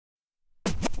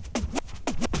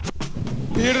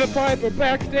Peter the Piper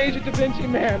backstage at Da Vinci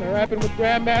Manor, rapping with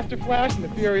Grandmaster Flash and the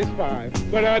Furious Five.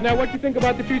 But now what do you think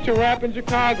about the future rap in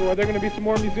Chicago? Are there going to be some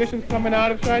more musicians coming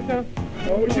out of Chi-Town?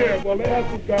 Oh yeah, well they had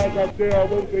some guys out there,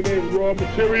 what was their name, Raw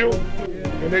Material,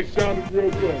 and they sounded real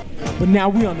good. But now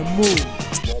we on the move.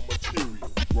 Raw material,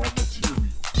 raw material,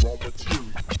 raw material,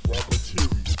 raw material,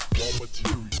 raw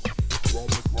material, raw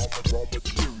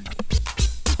material,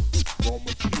 raw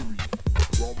material,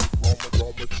 raw material, raw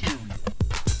material,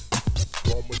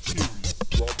 raw material, raw material,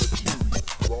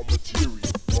 raw material,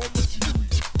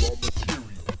 raw material, raw material,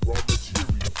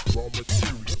 raw material,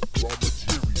 raw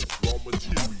material, raw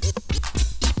material.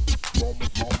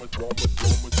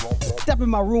 Step in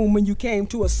my room when you came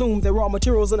to assume that raw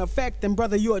materials in effect, and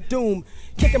brother, you're doomed.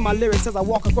 Kicking my lyrics as I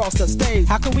walk across the stage.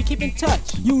 How can we keep in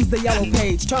touch? Use the yellow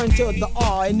page, turn to the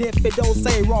R, and if it don't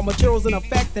say raw materials in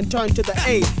effect, then turn to the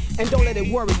A. And don't let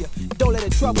it worry you, don't let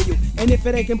it trouble you. And if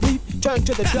it ain't complete, turn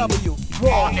to the W.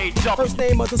 Raw, first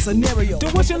name of the scenario.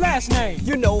 Dude, what's your last name?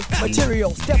 You know,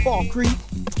 material, step off creep,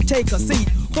 take a seat.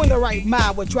 When the right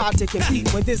mind would try to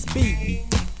compete with this beat.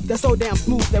 That's so damn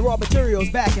smooth, that raw material's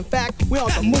back. In fact, we're on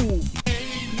the move.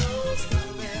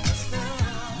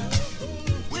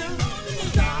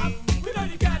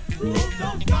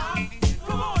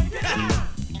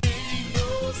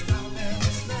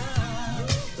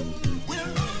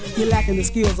 You're lacking the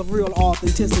skills of real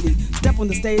authenticity. Step on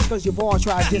the stage cause you've all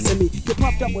tried dissing me. You're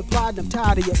puffed up with pride and I'm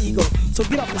tired of your ego. So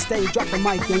get off the stage, drop the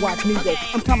mic and watch me go.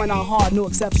 I'm coming out hard, no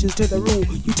exceptions to the rule.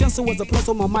 Utensil was a plus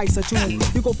on my mic's a tool.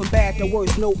 You go from bad to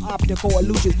worse, no optical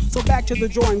illusions. So back to the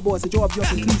drawing boards and draw up your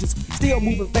conclusions. Still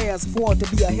moving fast forward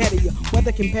to be ahead of you.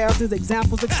 Whether comparisons,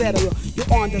 examples, etc.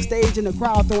 You're on the stage and the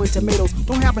crowd throwing tomatoes.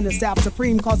 Don't happen to sap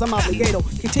supreme cause I'm obligato.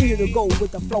 Continue to go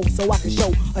with the flow so I can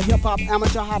show a hip-hop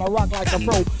amateur how to rock like a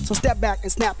pro. So step back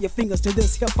and snap your fingers to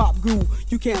this hip-hop groove.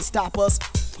 You can't stop us,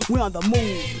 we're on the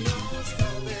move.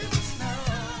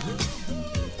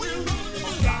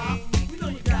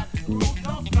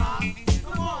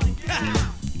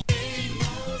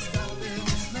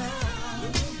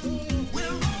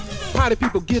 Party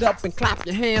people, get up and clap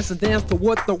your hands and dance to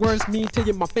what the words mean to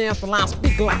you, my fans. The line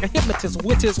speak like a hypnotist,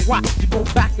 which is why you go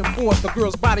back and forth. The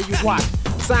girl's body you watch.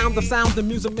 Sound, the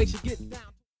music makes you get down.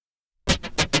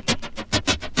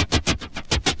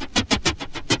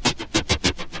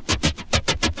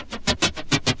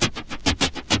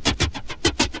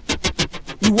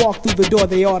 You walk through the door,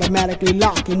 they automatically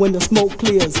lock. And when the smoke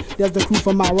clears, there's the crew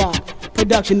from my rock.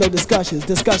 Production, no discussions.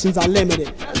 Discussions are limited.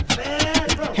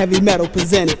 Heavy metal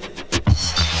presented.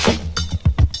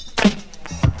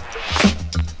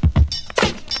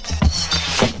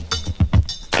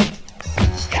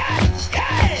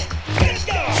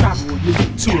 Travel with me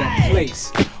to a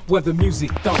place where the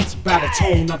music thumps by the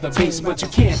tone of the bass, but you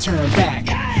can't turn back,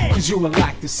 cause you will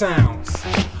like the sounds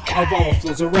of all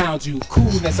flows around you.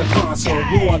 Cool as a concert,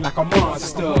 roar like a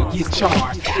monster. Get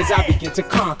charged as I begin to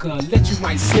conquer. Let you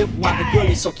might sip while the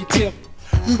girlie soak your tip.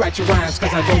 Rewrite your rhymes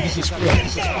cause I don't get your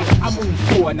script. I move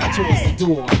forward, not towards the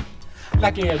door.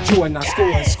 Like Air Jordan, I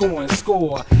score and score and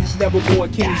score. Nevermore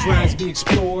can these rhymes be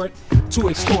explored to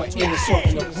extort an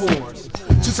assortment of whores.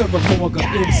 To serve a morgue of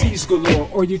MCs galore.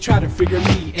 Or you try to figure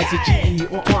me as a GE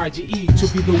or RGE to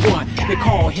be the one they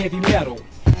call heavy metal.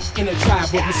 In a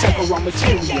tribe with the second raw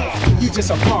material. You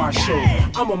just a partial,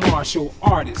 I'm a martial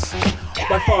artist.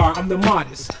 By far, I'm the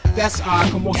modest. That's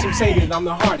odd, cause most of them say that I'm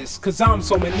the hardest. Cause I'm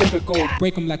so magnifical.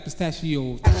 Break them like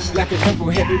pistachios. Like a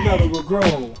temple, heavy metal will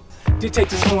grow. Dictate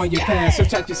this on your past,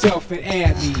 subtract yourself and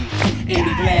add me. And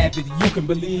be glad that you can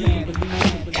believe.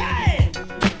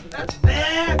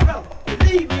 There go,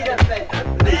 believe me that fact.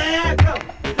 There go,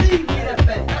 believe me that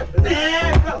fact.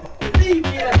 There go, believe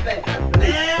me that fact.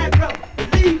 There go,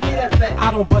 believe me that fact.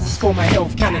 I don't bust this for my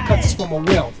health, kinda cut this for my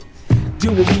wealth.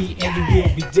 Deal with me and you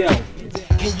will be dealt.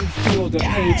 Can you feel the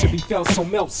pain to be felt? So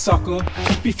melt, sucker,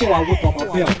 before I whip on my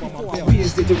belt. We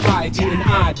is the dividing and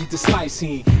I did the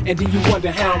slicing. And then you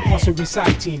wonder how I'm also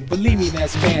reciting. Believe me,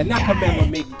 that's bad. Not Camilla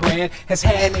McBrand has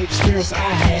had an experience I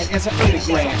had as an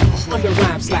undergrad. Under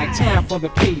rhymes like time for the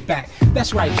payback.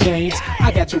 That's right, James,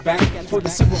 I got your back. For the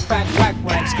simple fact, whack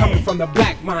rhymes coming from the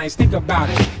black minds. Think about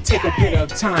it, take a bit of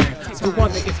time to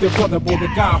wonder if the brother boy, the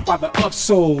godfather of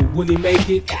soul, will he make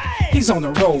it? He's on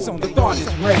the road, the thought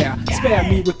is rare. Spare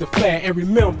me with the flair and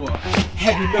remember,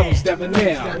 heavy metal's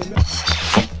debonair.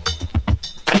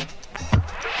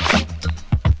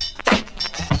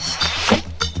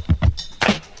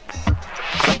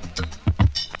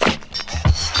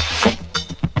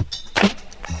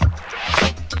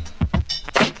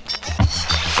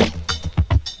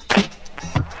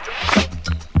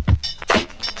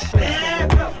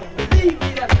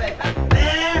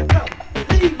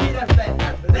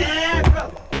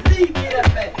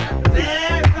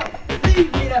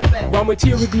 Raw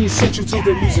material be essential to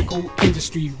the musical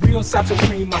industry. Real South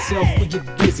Supreme myself will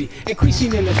get busy.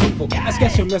 Increasing in the people, I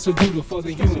sketch a mess of doodle for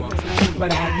the humor.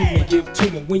 But I really give to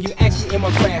me. When you ask me am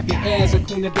I crafty as a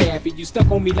Kuna Daffy, you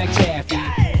stuck on me like taffy.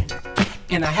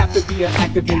 And I have to be an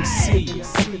active MC.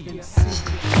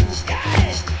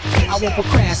 I won't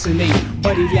procrastinate,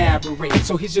 but elaborate.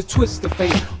 So here's your twist of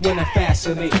fate when I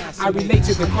fascinate. I relate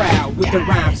to the crowd with the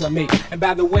rhymes I make. And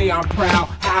by the way, I'm proud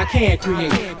how I can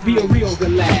create. Be a real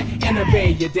good lad and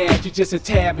obey your dad. You're just a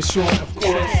tad bit short, of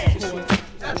course.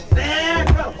 There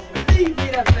go, believe me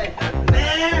that fact.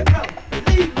 There go,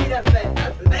 believe me that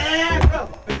fact. There go,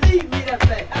 believe me that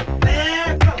fact.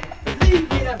 There go, believe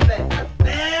me that fact.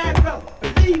 There go,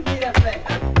 believe me that fact.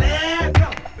 There go,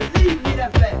 believe me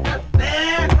that fact.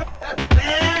 There go,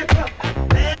 there go,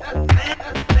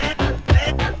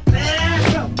 there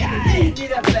go, believe me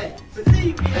that fact.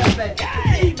 Believe me that fact.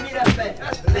 Believe me that fact.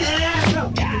 There go,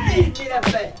 believe me that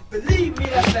fact. Believe me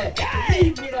that fact.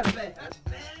 Believe me that fact.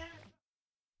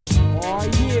 Oh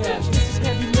yeah, this is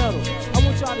heavy metal. I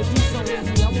want y'all to do something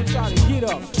for me. I want y'all to get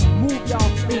up, move y'all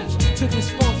feet to this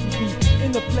funky beat,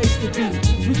 in the place to be.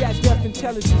 We got Deaf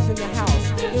Intelligence in the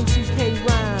house, MCK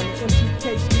Rhyme,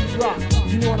 MCK Rock.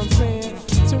 You know what I'm saying?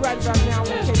 So right about now, I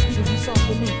want KP to do something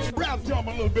for me. Rap jump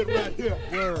a little bit right here.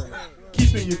 Word.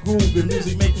 Keeping your groove, the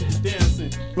music making you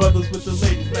dancing. Brothers with the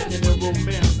ladies making them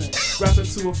romancing. Rapping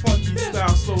to a funky style,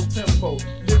 slow tempo.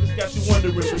 Lyrics got you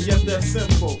wondering, but yet they're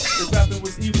simple. If rapping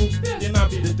was evil, then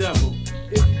I'd be the devil.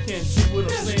 If you can't see what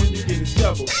I'm saying, you get a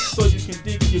shovel. So you can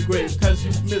dig your grave, cause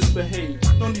you misbehaved.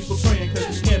 No need for praying, cause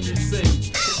you can't be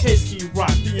saved. The K-Ski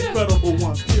Rock, the incredible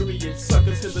one, period.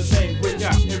 Suckers to the name, break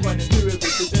out and run the period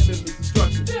with the enemy's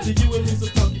destruction. To you and me's a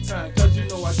funky time, cause you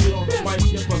know I get on the mic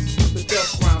and bust the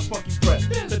death rhyme, funky fresh.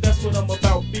 Cause that's what I'm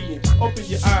about being. Open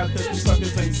your eyes, cause you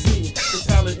suckers ain't seeing the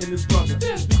talent in this brother.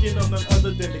 Speaking of none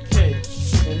other than the K.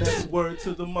 And that's word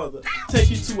to the mother. Take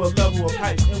you to a level of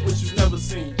height in which you've never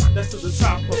seen. That's to the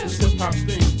top of this hip-hop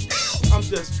thing. I'm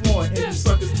just flowing and you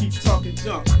suckers keep talking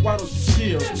junk. Why don't you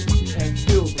chill and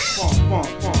feel the funk, funk,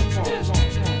 funk, funk,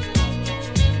 funk, funk.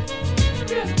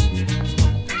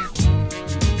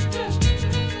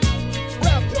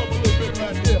 Rap jump a little bit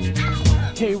right here.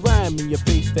 K-Rhyme in your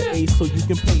face, the ace so you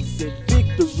can pace it.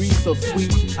 Victory so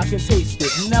sweet, I can taste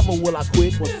it. Never will I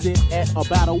quit or sit at a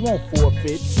battle, won't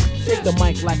forfeit. Shake the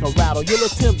mic like a rattle, you'll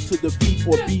attempt to defeat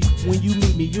or beat. When you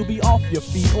meet me, you'll be off your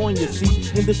feet, on your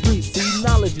seat, in the street. See,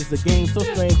 knowledge is a game so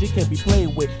strange it can't be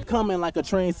played with. Coming like a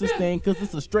train sustained, cause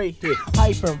it's a straight hit.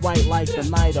 Hype and right like the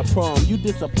night of prom. You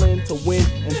disciplined to win,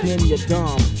 and then you're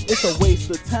dumb. It's a waste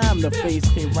of time to face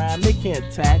K-Rhyme, they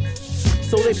can't tax.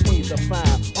 So they paid the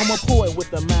fine. I'm a poet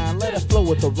with a mind, let it flow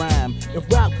with the rhyme.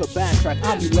 If rap could backtrack,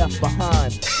 I'll be left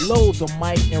behind. Load the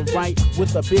mic and write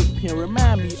with a big pen.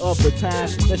 Remind me of the time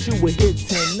that you would hit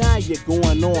 10. Now you're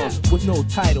going on with no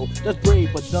title. That's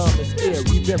brave but dumb and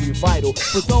scary, very vital.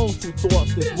 For those who thought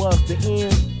this was the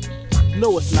end,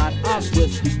 no it's not, I'm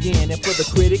just beginning. And for the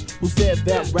critic who said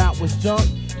that rap was junk,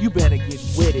 you better get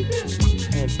with it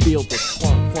and feel the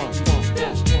funk, funk, funk,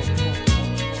 funk, funk, funk.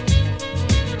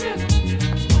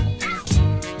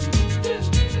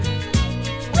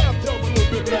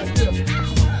 Right here.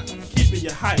 Keeping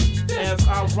your height as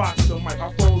I rock the mic.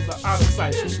 Our foes are out of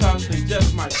sight because they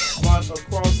just might run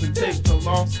across and take the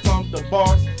loss from the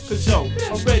boss. Cause yo,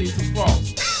 I'm ready to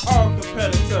frost all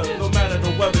competitors, no matter the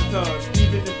weather. Cause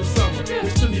even if it's summer, we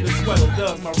still need a sweater.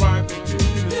 Does my rhyme confuse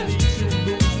you, mislead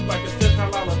you, lose you like a death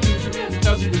halal abuse you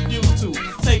because you refuse to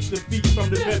take the beat from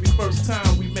the very first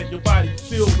time we met. Your body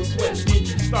filled with sweat, then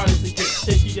you started to get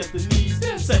shaky at the knees.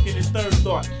 Second and third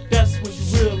thought, that's when you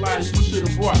realize you should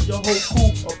have brought your whole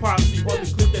crew or posse or the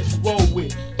clique that you roll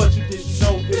with. But you didn't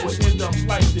know it would end up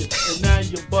like this. And now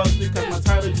you're busted, cause my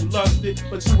title you lusted.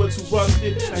 But you were too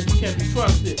rusted, now you can't be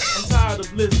trusted. I'm tired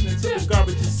of listening to the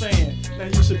garbage you're saying. Now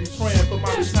you should be praying for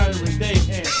my retiring day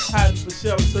and hiding for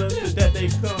shelter till that day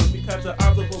comes. Because the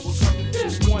odds of overcoming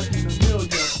is 1 in a million.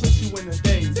 Put you in the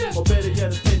daze, or better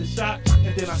yet, take the shot,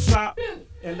 and then I stop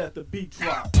and let the beat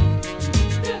drop.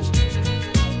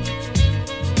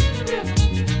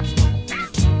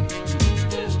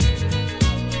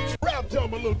 Rap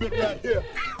jump a little bit right here.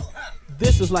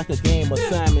 This is like a game of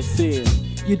Simon Says.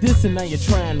 You're dissing, now you're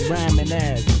trying rhyming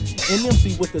as an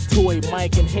MC with a toy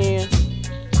mic in hand.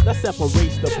 That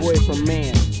separates the boy from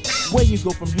man. Where you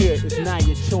go from here is now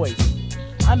your choice.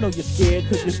 I know you're scared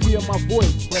cause you fear my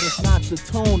voice, but it's not the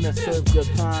tone that serves your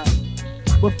time,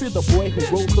 but fear the boy who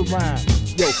wrote the rhyme.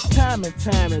 Yo, time and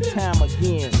time and time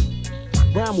again,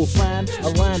 rhyme will find a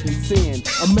line and send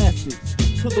a message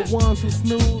to the ones who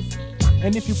snooze.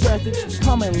 And if you press it,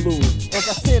 come and lose, as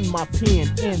I send my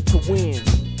pen in to win.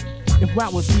 If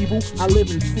rap was evil, I live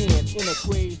in sin, in a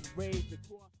crazed rage.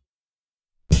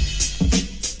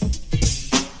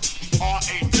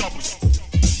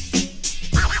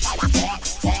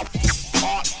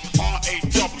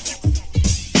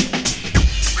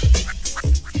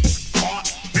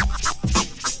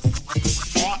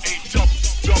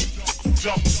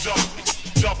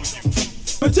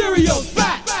 Materials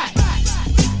back.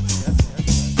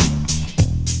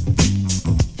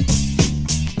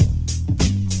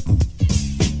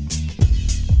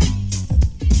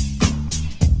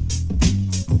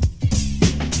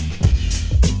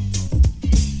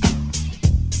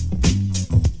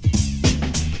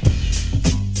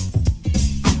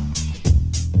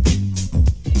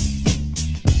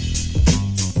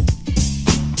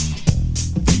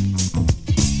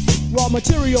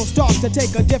 Material starts to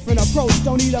take a different approach.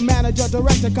 Don't need a manager,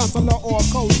 director, counselor, or a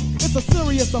coach. It's a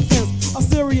serious offense, a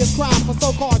serious crime for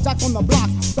so-called jacks on the block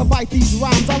to bite these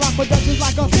rhymes. I rock productions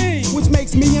like a king, which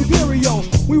makes me imperial.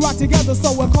 We rock together,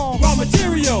 so we're called raw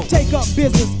material. Take up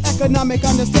business, economic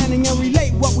understanding, and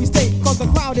relate what we state, cause the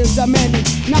crowd is demanding.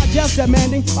 Not just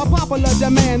demanding, a popular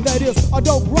demand that is a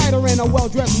dope writer and a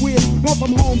well-dressed wig. Going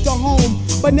from home to home,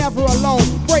 but never alone.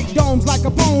 Break domes like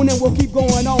a bone and we'll keep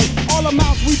going on. All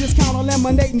amounts we discount,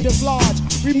 eliminate and dislodge.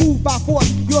 Remove by force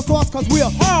your source, cause we're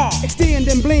extend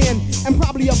and blend and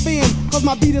probably offend, cause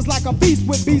my beat is like a beast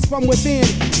with beats from within.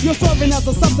 You're serving as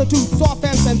a substitute, soft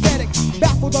and synthetic.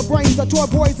 Baffle the brains of toy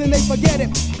boys and they forget it.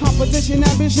 Composition,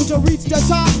 ambition to reach the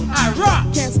top. I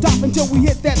rock! Can't stop until we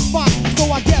hit that spot. So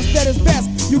I guess that it's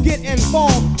best you get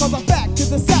involved, cause the fact to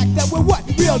the sack that we're what?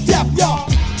 Real deaf, y'all.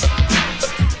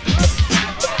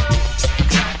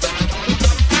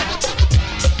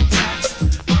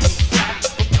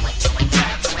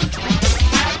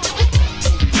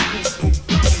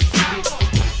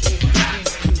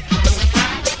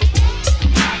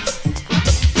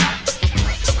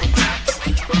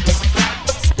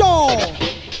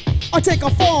 Take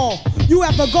a fall. You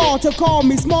have the gall to call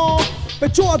me small,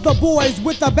 but you're the boys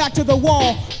with the back to the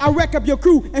wall. I wreck up your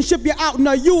crew and ship you out in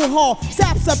a U-Haul.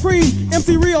 Sap Supreme,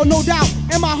 MC Real, no doubt.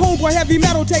 And my homeboy Heavy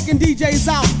Metal taking DJs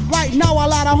out. Right now a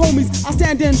lot of homies are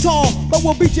standing tall, but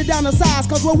we'll beat you down to size,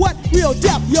 cause we're what? Real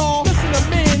deaf, y'all. Listen to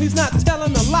man, he's not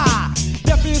telling a lie.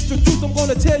 Deaf is the truth, I'm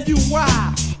gonna tell you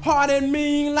why. Hard and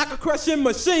mean like a crushing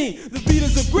machine. The beat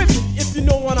is a gripping, if you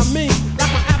know what I mean.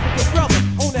 Like an African brother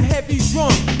on a heavy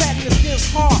drum. Batting the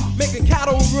skins hard, making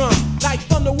cattle run. Like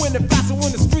thunder when it faster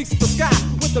when it streaks the sky.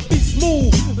 With the beat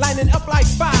smooth, lining up like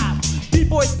five.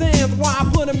 B-boy stands while I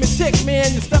put him in check,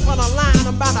 man. You step on a line,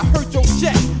 I'm about to hurt your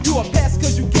check. You a pest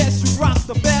cause you guess you rock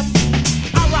the best.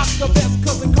 I rock the best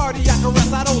cause in cardiac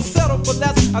arrest I don't settle for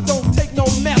less, I don't take no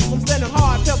mess. I'm standing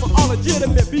hard, tell all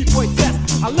legitimate B-boy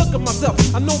tests. I look at myself,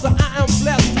 I know that I am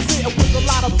blessed to see it with a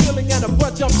lot of feeling and a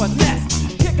bunch of finesse.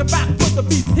 Kicking back with the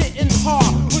beat hitting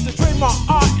hard with the trademark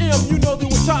RM, you know they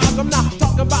were charged. I'm not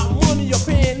talking about money or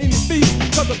paying any fees,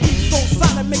 cause the beat's so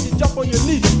solid make you jump on your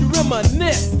knees. You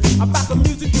reminisce about the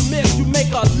music you miss, you make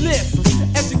a list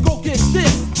as you go get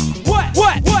this. What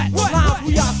lines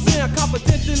we are saying,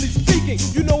 confidentially speaking,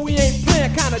 you know we ain't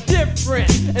playing, kinda different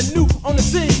and new on the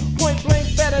scene. Point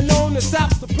blank, better known as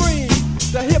Sap Supreme.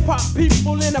 The hip-hop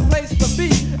people in a place to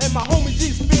be, and my homie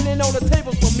G spinning on the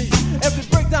table for me. Every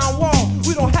breakdown wall,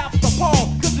 we don't have to pause,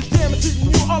 cause the jam is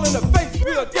hitting you all in the face,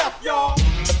 real deaf, y'all.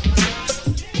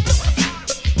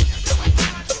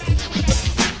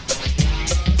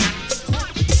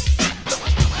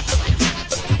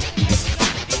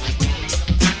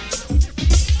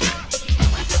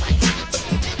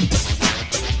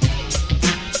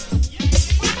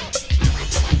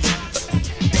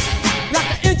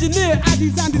 I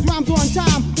design these rhymes on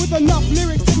time with enough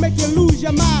lyrics to make you lose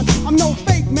your mind. I'm no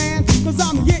fake man, cause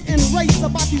I'm getting race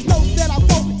about these notes that I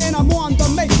quote and I'm on the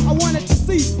make. I wanted to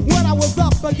see what I was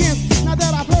up against. Now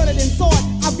that I've heard it and saw it,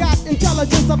 I've got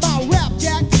intelligence about rap,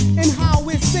 Jack, and how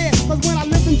it's said. Cause when I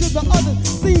listen to the others,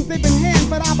 seems they've been hand,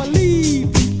 but I believe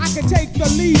I can take the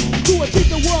lead to achieve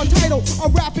the world title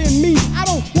of rapping me. I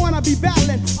don't wanna be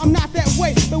battling, I'm not that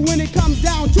way, but when it comes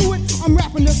down to it, I'm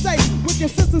rapping to say with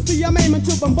consistency, I'm aiming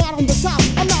to bombard on the top.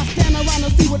 I'm not standing around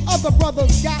to see what other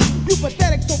brothers got. You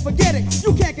pathetic, so forget it.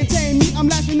 You can't contain me. I'm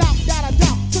lashing out,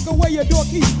 da-da-da. Took away your door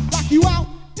key, lock you out,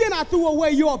 then I threw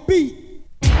away your beat.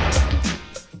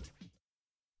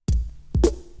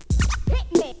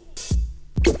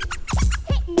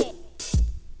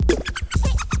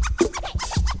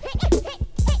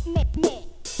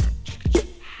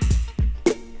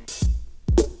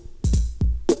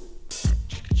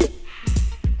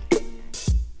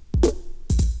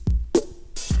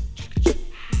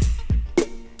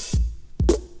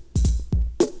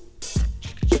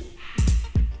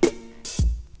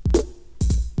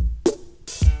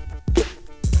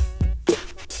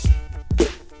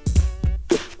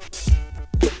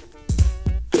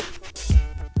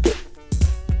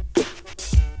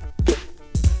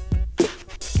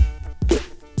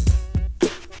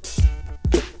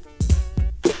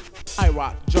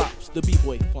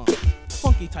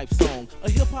 funky type song, a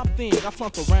hip hop thing. I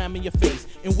flunk a rhyme in your face,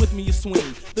 and with me you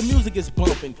swing. The music is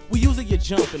bumping, we use it, you're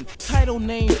jumping. Title,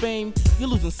 name, fame, you're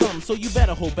losing something, so you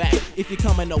better hold back. If you're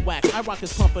coming to whack, I rock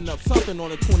is pumping up something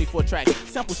on a 24 track.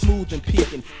 Sample smooth and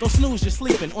peaking. Don't snooze, you're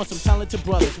sleeping on some talented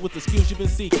brothers with the skills you've been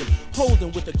seeking.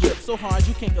 Holding with the grip so hard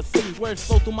you can't conceive. Words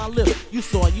flow through my lips. You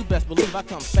saw it, you best believe I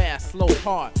come fast, slow,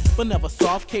 hard, but never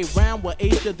soft. K-round will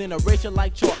ace you, then erase you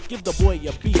like chalk. Give the boy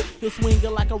your beat, he'll swing you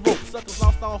like a rope. Suckers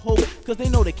lost all hope, cause they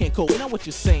know they can't cope. Now what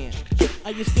you saying?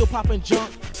 Are you still popping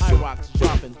junk? I rocks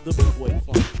dropping the B-boy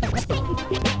funk.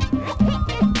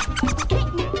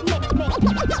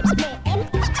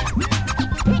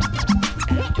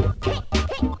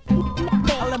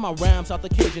 I let my rhymes out the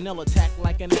cage and they'll attack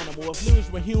like an animal. If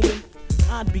lyrics were human,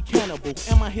 I'd be cannibal.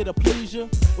 Am I here to please ya,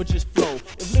 or just flow?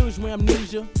 If lyrics were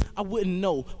amnesia, I wouldn't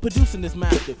know. Producing is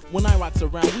master. When I rocks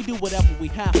around, we do whatever we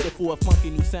have to for a funky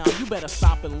new sound. You better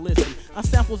stop and listen. Our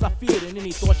samples are feared, and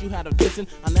any thoughts you had of dissing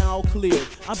are now all cleared.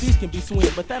 Our beats can be swing,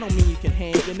 but that don't mean you can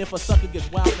hang. And if a sucker gets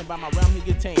wild, then by my round he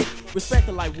get tamed.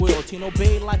 Respected like royalty, and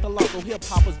obeyed like a law. So hip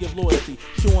hoppers give loyalty,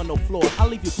 showing no flaw. I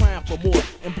leave you crying for more.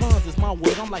 And bonds is my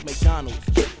word. I'm like McDonald's,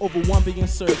 over 1 billion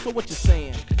served. So what you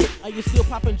saying? Are you still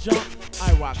popping junk?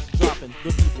 I rocks dropping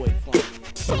the B-boy funk.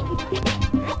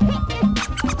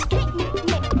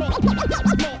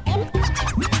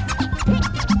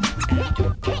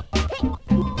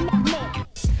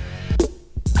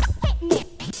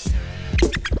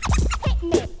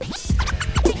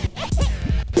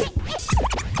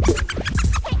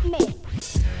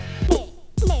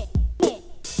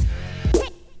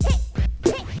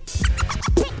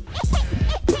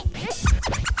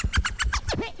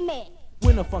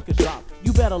 When the funk is dropped,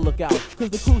 you better look out, cause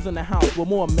the crew's in the house with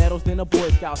more medals than a Boy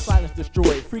Scout. Silence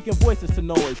destroyed, freaking voices to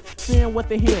noise, fearing what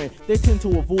they're hearing, they tend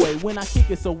to avoid. When I kick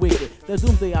it so wicked, the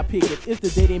doomsday I pick it, it's the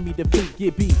day they meet defeat,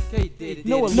 get beat.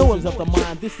 No illusions of the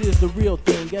mind, this is the real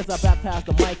thing. As I baptize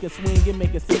the mic and swing and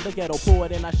make it sing the ghetto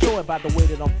poet, and I show it by the way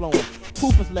that I'm flowing.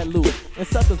 Proof is let loose, and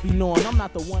suckers be knowing I'm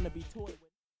not the one to be toyed with.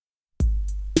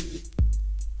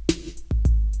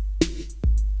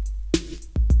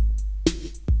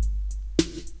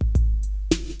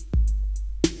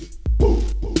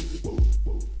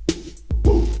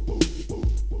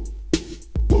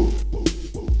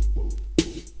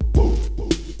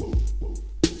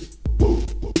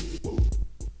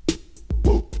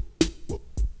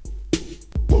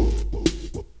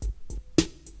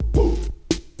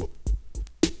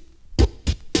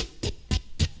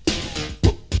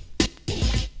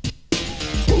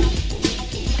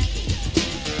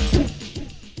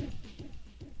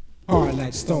 Hard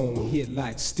like stone, hit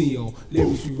like steel.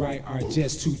 Lyrics we write are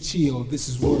just too chill. This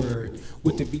is word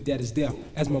with the beat that is deaf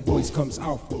as my voice comes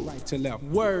out from right to left.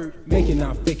 Word, making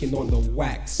out faking on the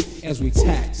wax as we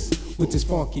tax. With this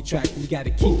funky track, we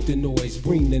gotta keep the noise,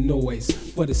 bring the noise.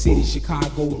 For the city,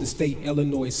 Chicago, the state,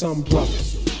 Illinois. Some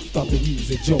brothers thought that we was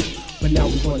a joke, but now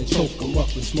we gonna choke them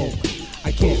up with smoke.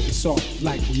 I can't be soft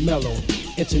like mellow,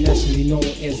 internationally known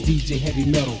as DJ Heavy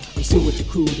Metal. I'm still with the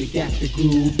crew, they got the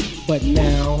groove, but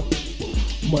now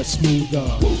much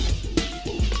smoother.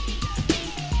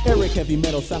 Eric Heavy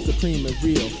Metal, South Supreme and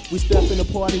real. We step in the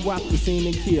party, rock the scene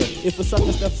and kill. If a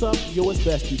sucker steps up, yo, it's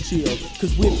best to chill.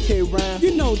 Cause with K-Rhyme,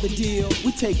 You know the deal.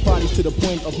 we take parties to the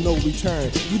point of no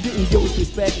return. You didn't give us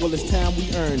respect, well it's time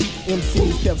we earned.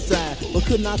 MCs kept striving, but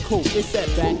could not cope. They sat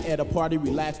back at a party,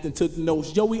 relaxed and took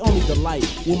notes. Yo, we only delight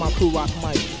when my crew rock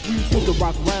mic. We refuse to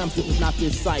rock rhymes if it's not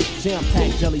this sight.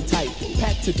 Jam-packed, jelly tight,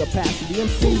 packed to capacity.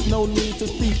 MCs no need to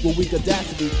speak with weak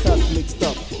audacity. Cuss mixed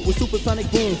up with supersonic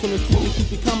boom. From this people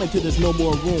keep it coming till there's no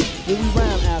more room. When we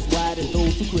rhyme as wide and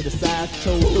those who criticize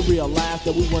chose to realize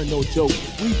that we weren't no joke.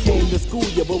 We came to school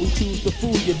you, but we choose to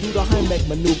fool you. Do the Heimlich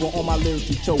maneuver on my lyrics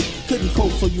you choke. Couldn't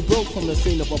cope, so you broke from the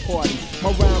scene of a party.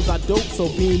 My rhymes are dope, so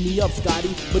beam me up,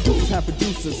 Scotty. Producers have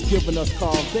producers giving us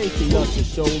calls. They see us in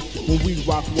shows when we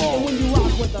rock walls. And when you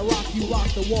rock with the rock, you rock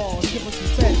the walls. Give us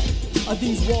respect.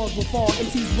 These walls will fall,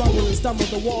 MCs rumble and stumble.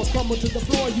 The walls crumble to the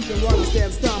floor. You can run and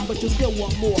stand stunned, but you still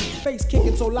want more. Bass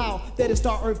kicking so loud that it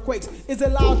start earthquakes. Is it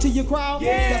loud to your crowd?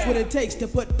 Yeah. That's what it takes to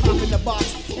put pop in the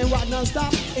box and rock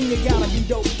non-stop. And you gotta be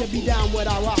dope to be down with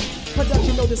our rock.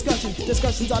 Production, no discussion.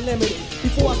 Discussions are limited.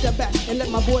 Before I step back and let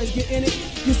my boys get in it,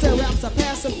 you say raps are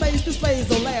pass and face. Displays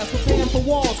don't last. Preparing for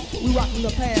walls. We rock from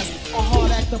the past. A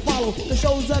hard act to follow. The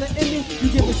shows are the ending. You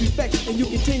give us respect and you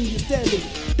continue standing.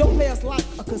 Don't play us like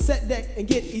a cassette deck and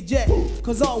get ejected.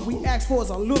 Cause all we ask for is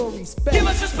a little respect. Give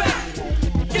us respect.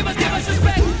 Give us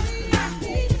respect.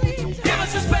 Give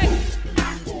us respect.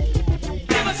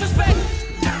 Give us respect.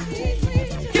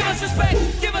 Give us respect.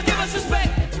 Give us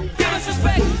respect. Give us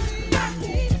respect.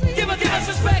 Give us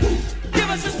respect. Give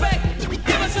us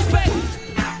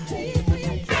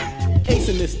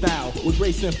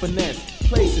Embracing finesse,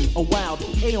 placing a wild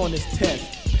A on his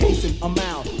test. Pacing a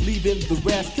mile, leaving the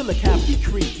rest. Killer cavity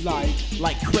creep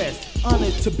like crest.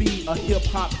 Honored to be a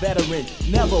hip-hop veteran.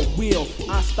 Never will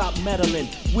I stop meddling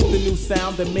with the new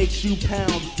sound that makes you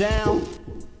pound down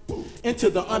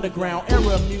into the underground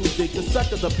era of music. The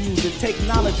suckers abuse it, take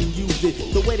knowledge and use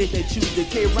it the way that they choose it.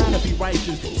 Can't rhyme to be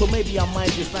righteous, so maybe I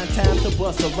might just find time to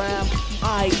bust a rhyme.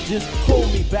 Alright, just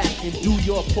hold me back and do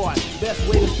your part. Best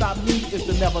way to stop me is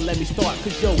to never let me start.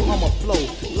 Cause yo, I'ma flow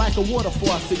like a water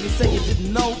faucet. You say you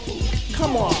didn't know?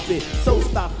 Come off it, so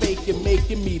stop faking,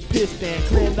 making me pissed and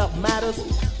clearing up matters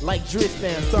like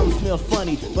Dristan. Something smells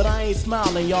funny, but I ain't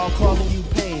smiling, y'all, causing you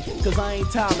pain. Cause I ain't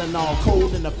Tylenol,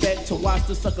 cold in effect to watch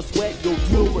the sucker sweat.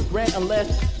 You'll regret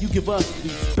unless you give us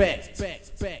respect.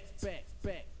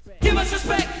 Give us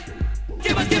respect.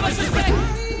 Give us respect. Give us respect.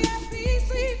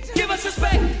 Give us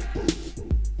respect.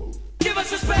 Give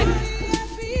us respect.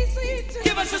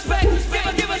 Give us respect.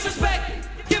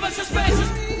 Give us respect.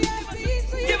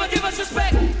 Give us respect. Give us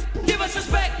respect. Give us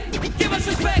respect. Give us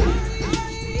respect.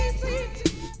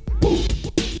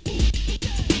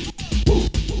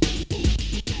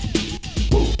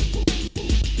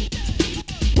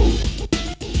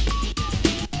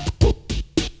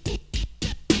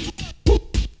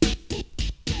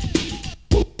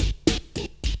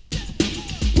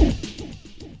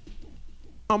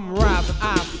 I'm rising,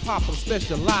 eyes popping,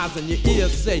 specializing. Your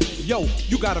ears say, yo,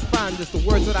 you gotta find just the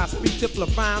words that I speak,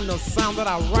 typifying the sound that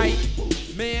I write.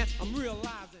 Man, I'm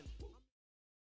realizing.